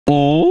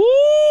Ooh!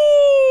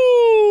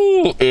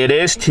 It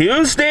is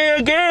Tuesday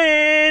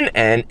again,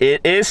 and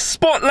it is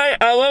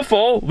Spotlight Hour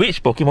for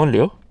which Pokemon,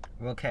 Leo?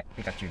 World Cap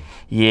Pikachu.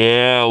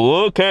 Yeah,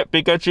 World Cap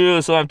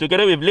Pikachu. So I'm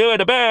together with Leo at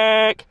the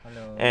back.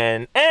 Hello.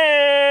 And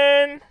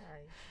Anne.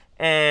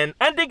 And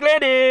Auntie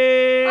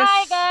Gladys.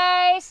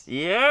 Hi guys!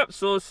 Yep,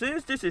 so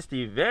since this is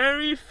the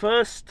very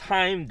first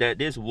time that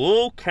this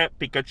World Cap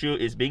Pikachu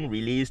is being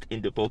released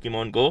into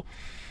Pokemon GO,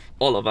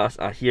 all of us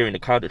are here in the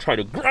car to try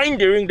to grind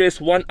during this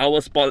 1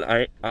 hour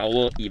Spotlight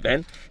Hour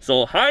event.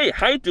 So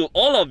hi to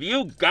all of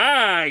you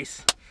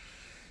guys!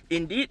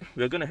 Indeed,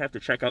 we're gonna have to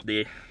check out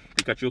the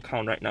Pikachu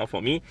count right now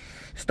for me,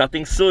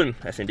 starting soon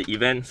as in the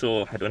event,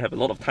 so I don't have a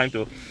lot of time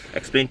to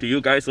explain to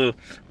you guys. So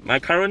my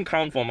current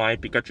count for my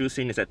Pikachu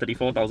scene is at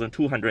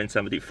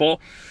 34,274.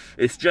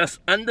 It's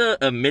just under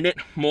a minute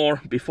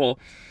more before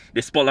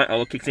the Spotlight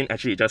Hour kicks in.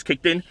 Actually, it just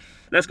kicked in.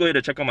 Let's go ahead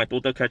and check out my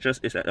total catches.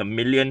 It's at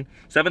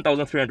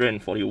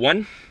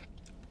 1,07,341.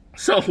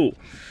 So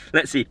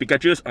let's see,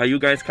 Pikachus, are you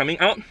guys coming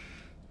out?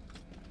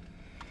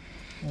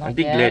 I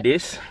think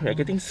Gladys, we're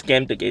getting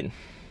scammed again.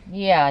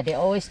 Yeah, they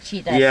always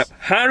cheat us. Yep,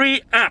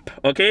 hurry up,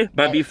 okay?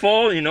 But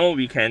before, you know,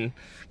 we can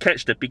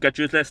catch the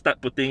Pikachus, let's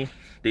start putting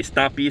the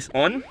star piece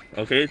on,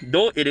 okay?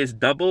 Though it is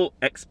double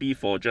XP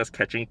for just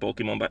catching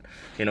Pokemon, but,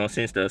 you know,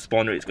 since the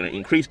spawn rate is going to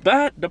increase.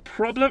 But the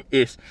problem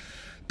is,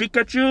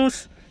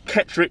 Pikachu's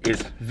catch rate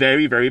is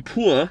very, very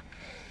poor.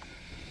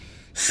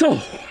 So,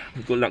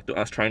 good luck to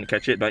us trying to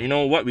catch it. But you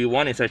know, what we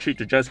want is actually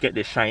to just get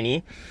this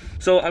shiny.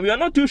 So, we are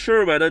not too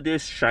sure whether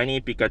this shiny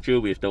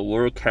Pikachu with the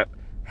World Cap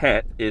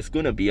hat is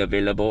going to be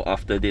available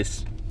after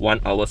this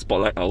 1 hour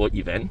Spotlight Hour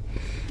event.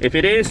 If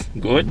it is,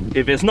 good.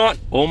 If it's not,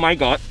 oh my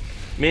god,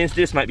 means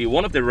this might be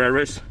one of the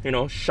rarest, you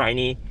know,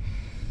 shiny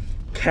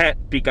cat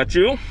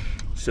Pikachu.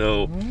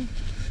 So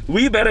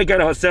we better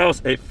get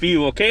ourselves a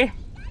few, okay?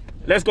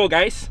 Let's go,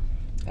 guys.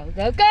 Go,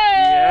 go, go!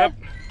 Yep.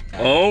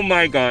 Oh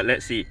my god,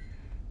 let's see.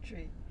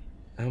 3.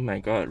 Oh my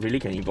god,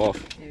 really can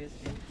evolve.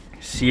 Seriously.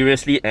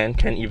 Seriously, and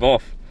can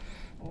evolve.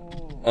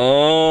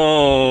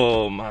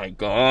 Oh my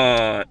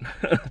god.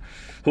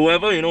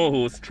 Whoever, you know,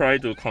 who's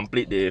tried to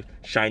complete the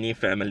shiny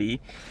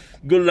family,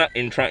 good luck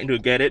in trying to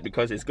get it,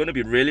 because it's going to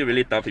be really,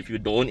 really tough if you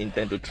don't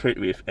intend to trade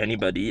with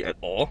anybody at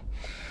all.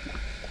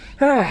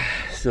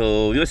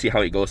 So we'll see how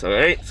it goes,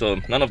 alright?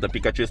 So none of the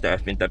Pikachus that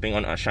I've been tapping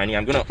on are shiny.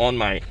 I'm going to on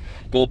my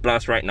Gold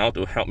Plus right now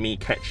to help me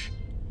catch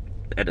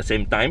at the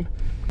same time.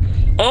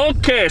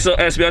 Okay, so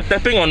as we are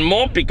tapping on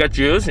more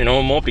Pikachus, you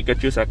know, more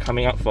Pikachus are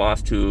coming up for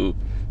us to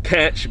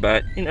catch,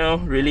 but you know,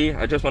 really,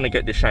 I just want to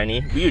get the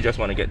shiny. We just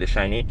want to get the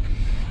shiny.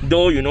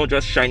 Though, you know,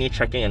 just shiny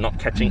checking and not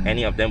catching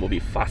any of them will be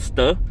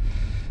faster.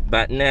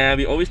 But nah,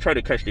 we always try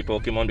to catch the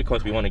Pokemon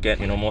because we want to get,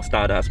 you know, more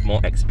Stardust, more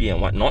XP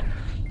and whatnot.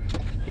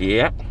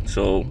 Yeah,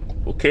 so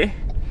okay.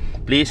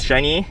 Please,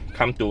 shiny,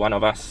 come to one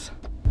of us.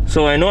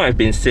 So I know I've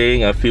been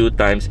saying a few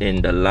times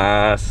in the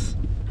last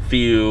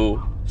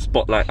few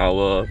Spotlight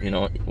Hour, you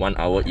know, 1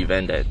 hour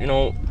event that, you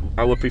know,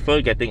 I would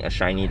prefer getting a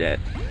shiny that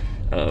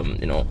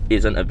you know,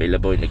 isn't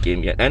available in the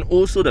game yet. And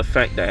also the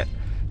fact that,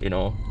 you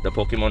know, the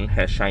Pokemon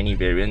has shiny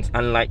variants,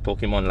 unlike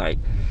Pokemon like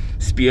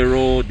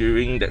Spearow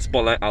during that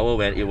Spotlight Hour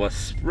when it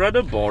was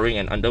rather boring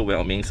and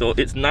underwhelming. So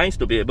it's nice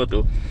to be able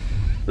to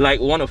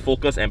like want to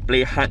focus and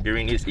play hard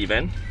during this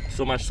event,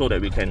 so much so that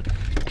we can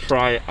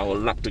try our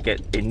luck to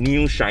get a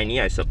new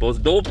shiny, I suppose.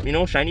 Though, you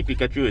know, shiny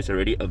Pikachu is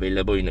already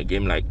available in the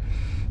game like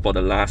for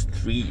the last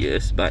 3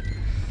 years, but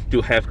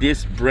to have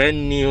this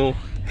brand new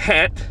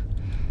hat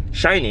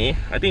shiny,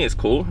 I think it's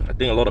cool. I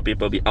think a lot of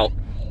people will be out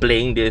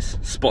playing this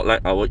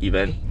Spotlight Hour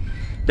event.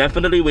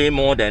 Definitely way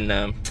more than,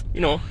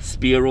 you know,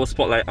 Spearow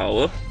Spotlight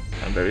Hour.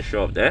 I'm very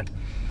sure of that.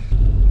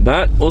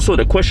 But also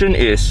the question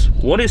is,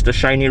 what is the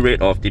shiny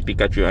rate of the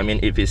Pikachu? I mean,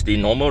 if it's the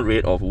normal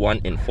rate of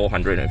 1 in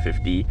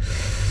 450,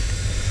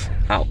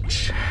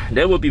 ouch.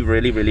 That would be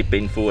really, really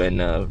painful and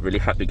really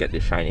hard to get the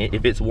shiny.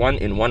 If it's 1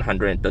 in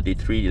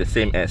 133, the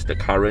same as the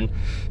current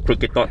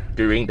Kricketot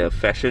during the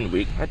Fashion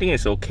Week, I think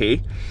it's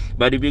okay.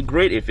 But it'd be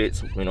great if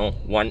it's, you know,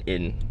 1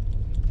 in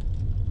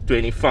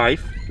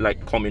 25,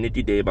 like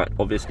Community Day, but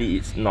obviously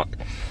it's not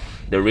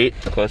the rate,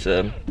 because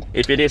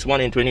if it is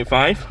 1 in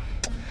 25,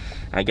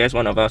 I guess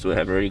one of us would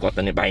have already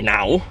gotten it by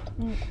now,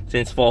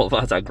 since 4 of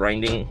us are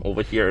grinding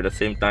over here at the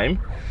same time.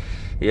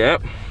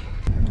 Yep.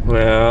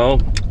 Well,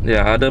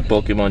 there are other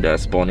Pokemon that are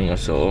spawning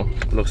also.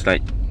 Looks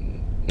like,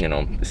 you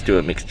know, it's still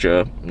a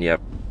mixture.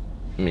 Yep.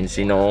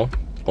 Mincino.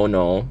 Oh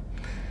no.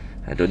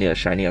 I don't need a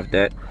shiny of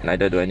that.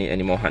 Neither do I need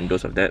any more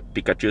hundos of that.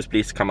 Pikachus,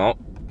 please come out.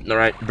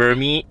 Alright,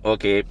 Burmy.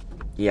 Okay.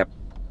 Yep.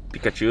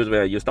 Pikachus,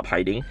 where you stop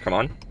hiding. Come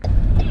on.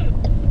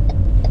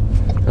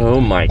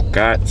 Oh my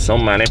god, so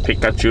many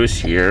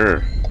Pikachus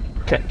here.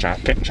 Catcha,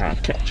 catcha,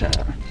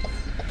 catcha.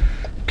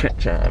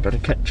 Catcha, better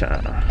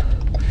catcha.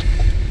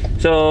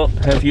 So,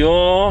 have you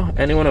all,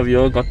 any one of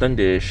you all gotten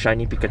the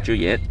shiny Pikachu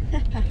yet?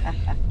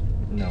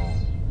 No.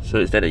 So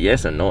is that a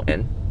yes or no?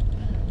 And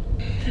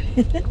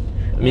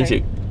means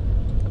you,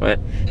 what?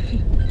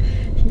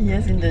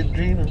 Yes, in the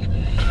dream.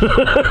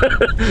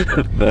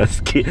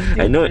 Basket.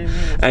 I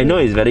know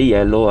it's very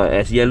yellow,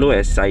 as yellow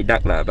as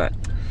Psyduck lah, but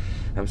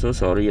I'm so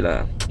sorry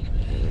lah.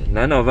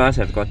 None of us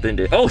have gotten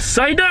the... Oh,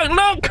 Psyduck,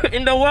 look!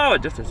 In the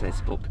wild! Just as I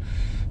spoke.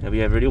 And we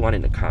have already won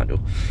in the car though.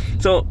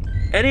 So,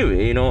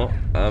 anyway, you know,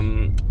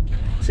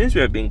 since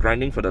we have been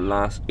grinding for the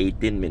last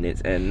 18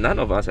 minutes and none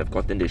of us have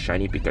gotten the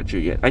shiny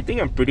Pikachu yet, I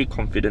think I'm pretty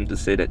confident to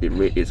say that the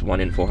rate is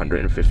 1 in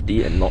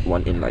 450 and not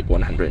 1 in like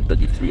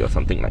 133 or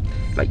something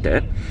like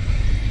that.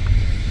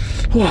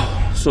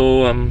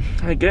 So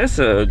I guess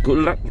good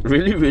luck,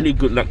 really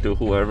good luck to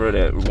whoever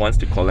that wants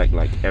to collect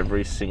like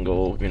every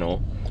single, you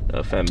know,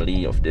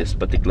 family of this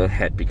particular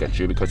hat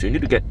Pikachu, because you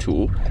need to get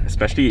 2,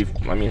 especially if,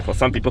 I mean, for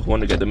some people who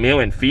want to get the male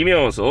and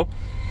female also,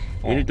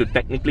 you need to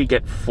technically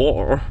get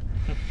 4,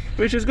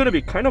 which is going to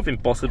be kind of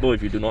impossible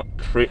if you do not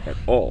trade at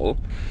all.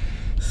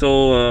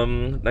 So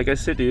like I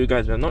said to you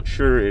guys, I'm not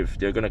sure if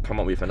they're going to come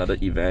up with another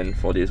event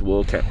for this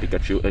World Cap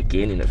Pikachu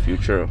again in the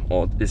future,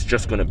 or it's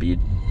just going to be,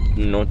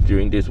 you know,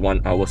 during this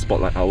 1 hour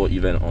Spotlight Hour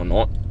event or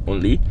not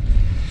only.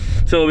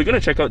 So we're going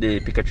to check out the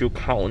Pikachu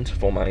count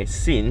for my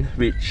scene,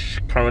 which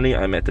currently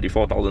I'm at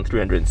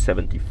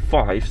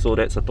 34,375, so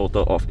that's a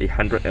total of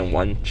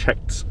 101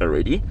 checks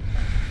already.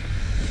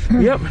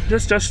 Yep,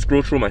 just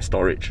scroll through my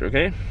storage,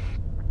 okay?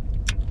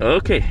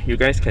 Okay, you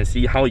guys can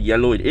see how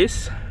yellow it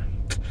is.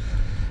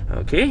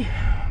 Okay,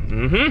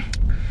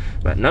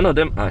 but none of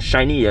them are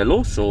shiny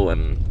yellow, so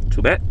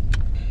too bad.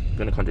 I'm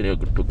gonna continue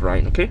to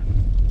grind, okay?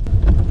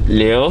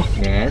 Leo,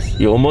 Yes.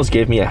 you almost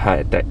gave me a heart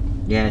attack.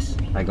 Yes,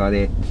 I got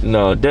it.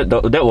 No,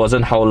 that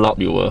wasn't how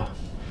loud you were.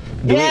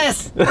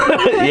 Yes!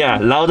 Yeah,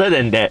 louder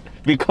than that.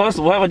 Because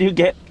what would you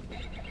get?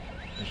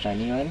 The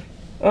shiny one.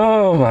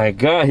 Oh my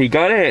god, he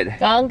got it!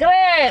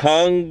 Congrats!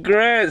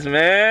 Congrats,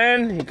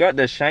 man! He got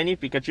the shiny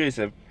Pikachu. It's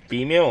a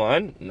female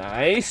one.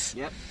 Nice.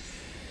 Yep.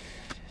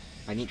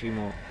 I need 3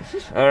 more.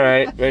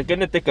 Alright, we're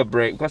gonna take a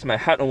break because my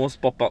heart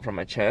almost popped out from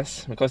my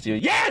chest because you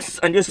yes!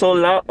 And you're so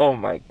loud. Oh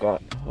my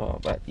god. Oh,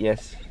 but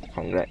yes,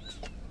 congrats.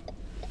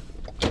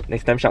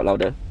 Next time shout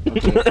louder.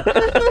 Okay.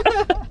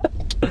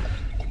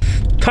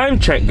 Time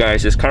check,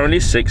 guys, is currently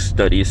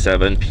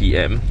 6:37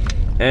 PM.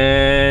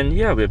 And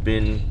yeah, we've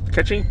been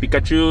catching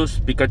Pikachu,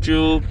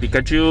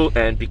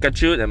 and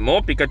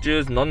more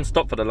Pikachus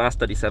non-stop for the last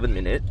 37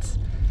 minutes.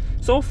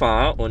 So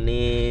far,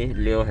 only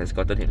Leo has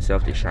gotten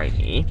himself the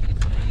shiny.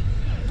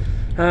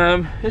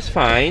 It's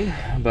fine,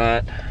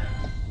 but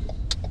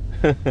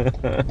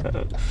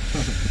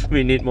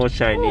we need more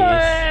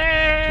shinies.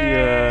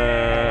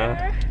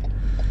 Yeah,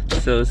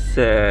 so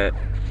sad.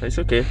 It's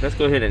okay, let's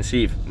go ahead and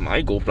see if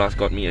my Gold Plus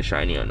got me a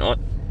shiny or not.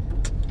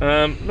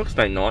 Looks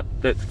like not.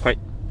 That's quite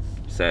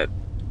sad.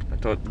 I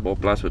thought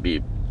Gold Plus would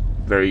be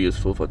very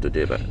useful for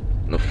today, but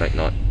looks like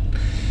not.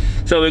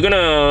 So we're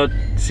gonna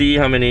see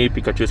how many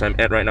Pikachus I'm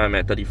at right now. I'm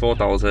at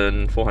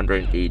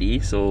 34,480,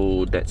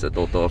 so that's a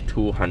total of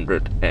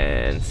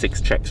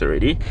 206 checks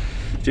already.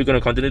 Still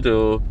gonna continue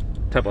to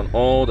tap on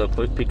all the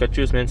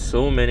Pikachus, man.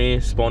 So many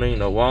spawning in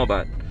the wild,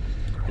 but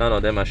none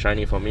of them are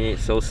shiny for me.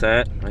 It's so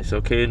sad. It's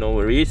okay, no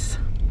worries.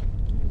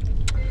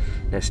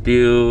 There's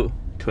still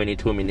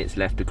 22 minutes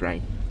left to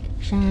grind.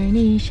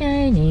 Shiny,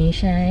 shiny,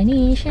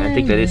 shiny, shiny. I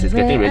think that this is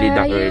getting really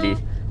dark already.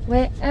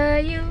 Where are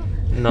you?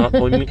 Not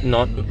with me,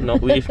 not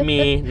with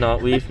me,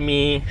 not with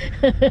me.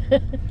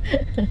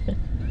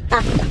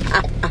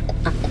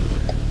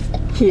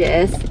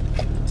 Yes.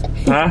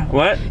 Huh?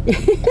 What?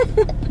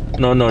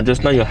 No,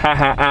 just now you ha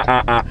ha ah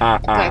ah ah ah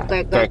ah.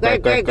 Quack.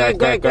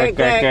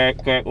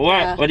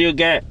 What? What do you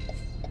get?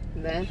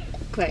 Man,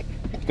 quack.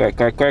 Quack.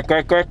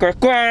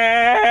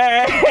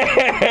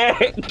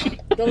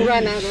 Don't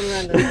run now, don't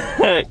run.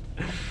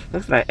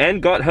 Looks like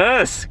Anne got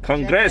hers.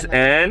 Congrats,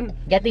 Anne.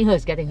 Getting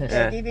hers.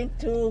 Yeah. Give him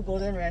 2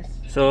 golden rest.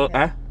 So,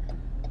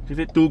 give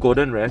it 2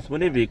 golden rest.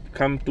 Wouldn't it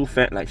become too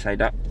fat like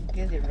Psyduck?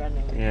 Guess it run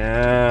away.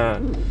 Yeah.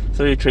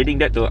 So you're trading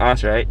that to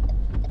us, right?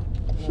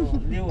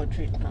 No, Leo will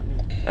treat, not me.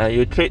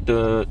 You trade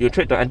to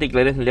Auntie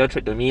Gladys and Leo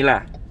trade to me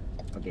lah.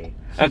 Okay.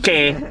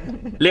 Okay.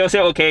 Leo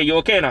say okay. You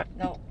okay or not?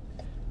 No.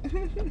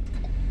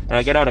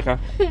 Get out of the car.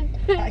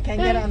 I can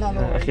get out now, no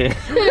worries. Okay.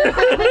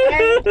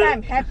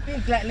 Anytime, happy,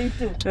 gladly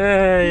too.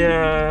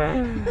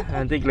 Yeah.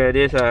 Auntie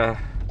Gladys, Hold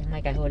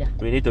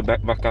we need to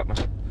back up.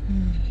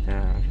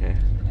 Yeah, okay.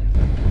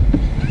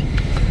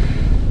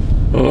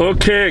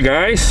 Okay,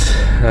 guys.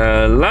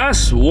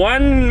 Last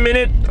 1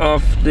 minute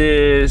of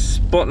the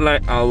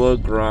Spotlight Hour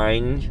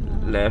grind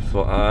left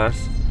for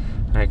us.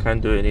 I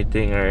can't do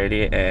anything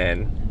already,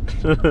 and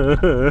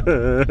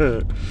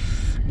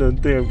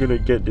don't think I'm gonna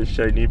get the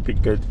shiny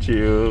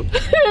Pikachu.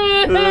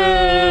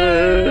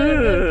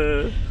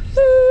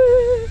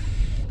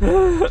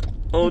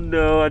 Oh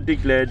no, Auntie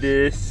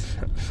Gladys.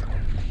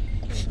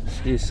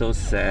 This is so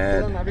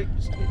sad.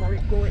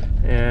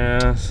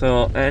 Yeah,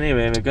 so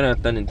anyway, we're gonna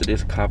turn into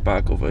this car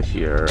park over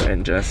here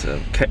and just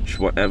catch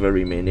whatever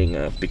remaining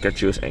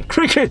Pikachus and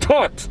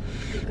Crickettots.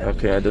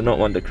 Okay, I do not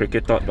want the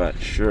Crickettot, but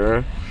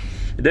sure.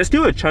 There's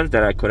still a chance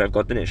that I could have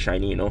gotten it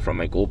shiny, you know, from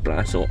my Gold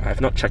Plus. So I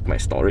have not checked my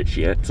storage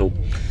yet. So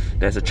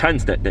there's a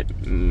chance that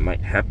that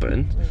might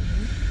happen.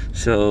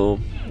 So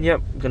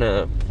yep,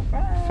 gonna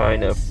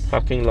find a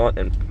parking lot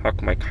and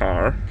park my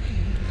car.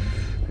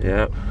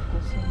 Yep,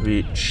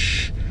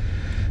 which,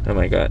 oh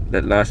my god,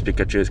 that last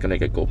Pikachu is gonna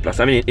get Gold Plus.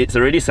 I mean, it's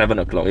already 7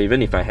 o'clock.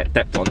 Even if I had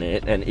tapped on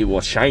it and it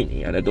was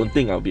shiny, and I don't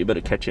think I'll be able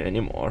to catch it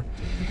anymore.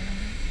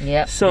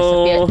 Yep.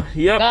 So,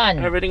 yep, Gone.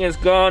 everything is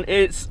gone.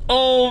 It's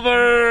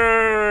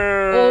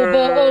over!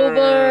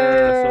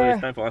 Over! So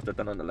it's time for us to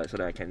turn on the light so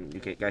that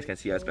you guys can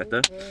see us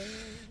better.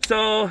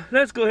 So,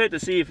 let's go ahead to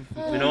see if,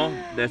 you know,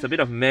 there's a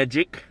bit of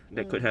magic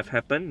that could have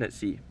happened. Let's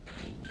see.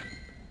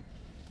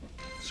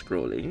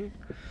 Scrolling.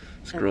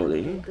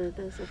 Scrolling.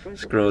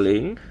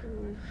 Scrolling.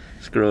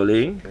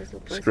 Scrolling.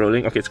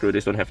 Scrolling. Okay, screw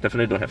this. Don't have.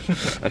 Definitely don't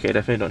have. Okay,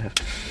 definitely don't have.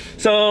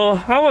 So,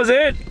 how was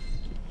it?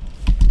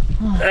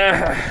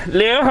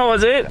 Leo, how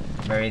was it?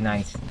 Very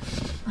nice.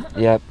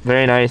 Yep,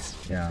 very nice.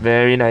 Yeah.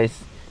 Very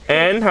nice.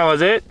 And how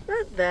was it?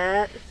 Not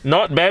bad.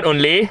 Not bad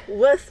only.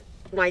 Worth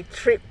my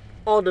trip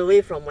all the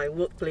way from my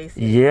workplace.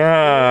 I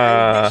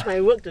Yeah. ditched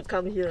my work to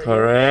come here.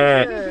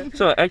 Correct. Yeah.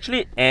 So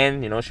actually,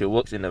 Anne, you know, she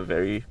works in a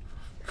very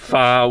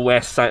far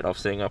west side of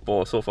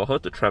Singapore. So for her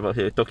to travel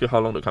here, it took you how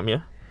long to come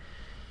here?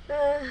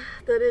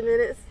 30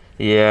 minutes.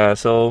 Yeah,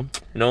 so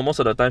you know, most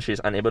of the time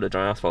she's unable to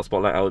join us for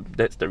Spotlight.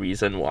 That's the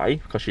reason why,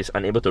 because she's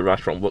unable to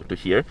rush from work to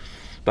here.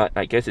 But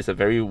I guess it's a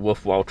very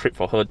worthwhile trip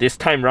for her this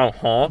time round,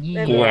 huh?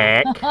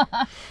 Yeah. Quack.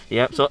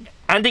 Yep. So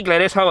Auntie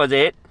Gladys, how was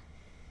it?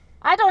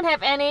 I don't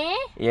have any.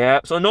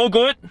 Yeah. So no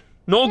good.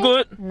 No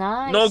good.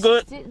 Nice. No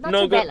good. Not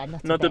No too good.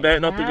 bad, Not too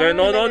bad. Not too bad.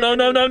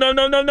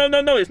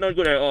 No. It's not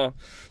good at all.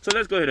 So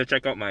let's go ahead and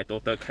check out my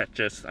total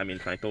catches. I mean,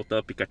 my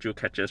total Pikachu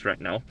catches right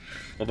now.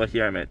 Over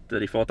here, I'm at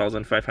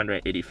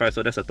 34,585.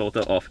 So that's a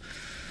total of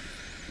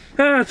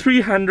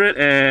 300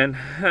 and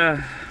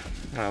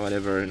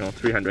whatever, you know,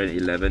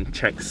 311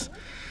 checks.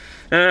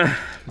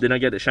 Did not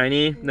get the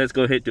shiny. Let's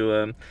go ahead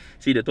to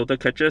see the total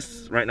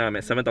catches. Right now I'm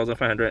at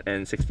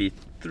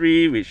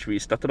 7,563, which we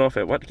started off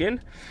at what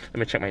again? Let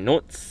me check my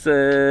notes.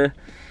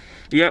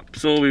 Yep,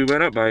 so we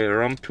went up by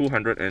around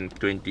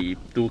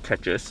 222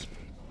 catches.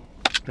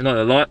 Not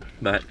a lot,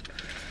 but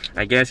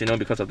I guess, you know,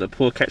 because of the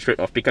poor catch rate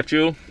of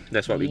Pikachu,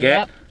 that's what we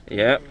get.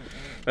 Yep.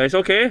 But it's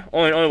okay.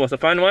 All in all, it was a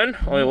fun one.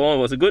 All in all, it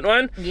was a good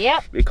one.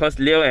 Yep. Because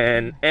Leo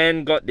and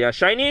Anne got their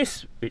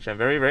shinies, which I'm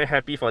very, very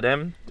happy for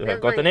them to have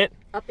gotten it.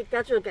 A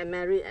Pikachu will get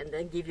married and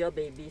then give your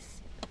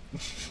babies.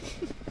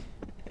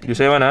 You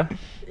say one, huh?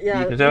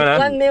 Yeah, You say one, huh?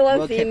 one male, one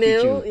We'll get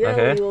female. Pikachu. Yeah,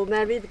 Okay. we will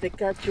marry the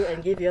Pikachu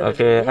and give you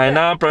Okay, the I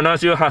now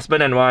pronounce you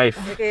husband and wife.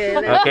 Okay,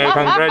 Okay,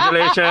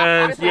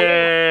 congratulations.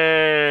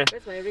 Yay.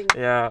 Where's my ring?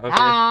 Yeah, okay.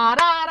 Ah,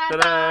 da, da,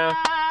 Ta-da.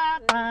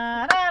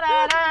 da, da,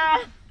 da, da.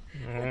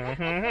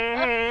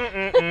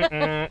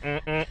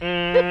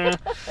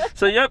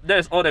 So yep,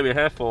 that's all that we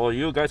have for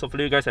you guys.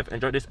 Hopefully you guys have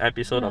enjoyed this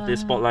episode of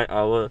this Spotlight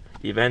Hour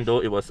event, though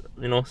it was,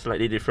 you know,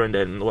 slightly different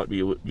than what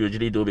we would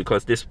usually do,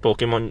 because this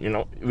Pokemon, you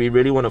know, we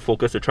really want to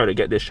focus to try to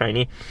get this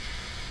shiny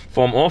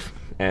form off,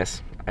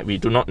 as we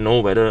do not know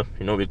whether,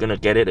 you know, we're gonna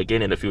get it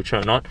again in the future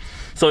or not.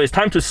 So it's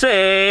time to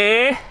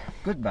say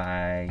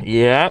Goodbye.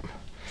 yep.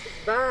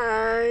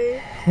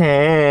 Bye.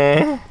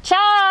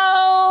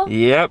 Ciao.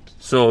 Yep.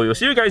 So we'll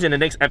see you guys in the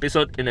next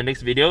episode, in the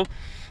next video.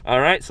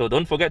 Alright, so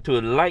don't forget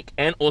to like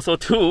and also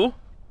to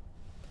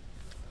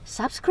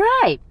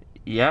Subscribe.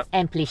 yep.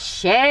 And please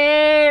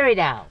share it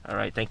out.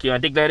 Alright, thank you. I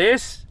think that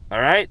is.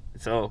 Alright,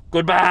 so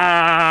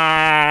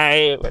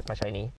goodbye. Where's my shiny?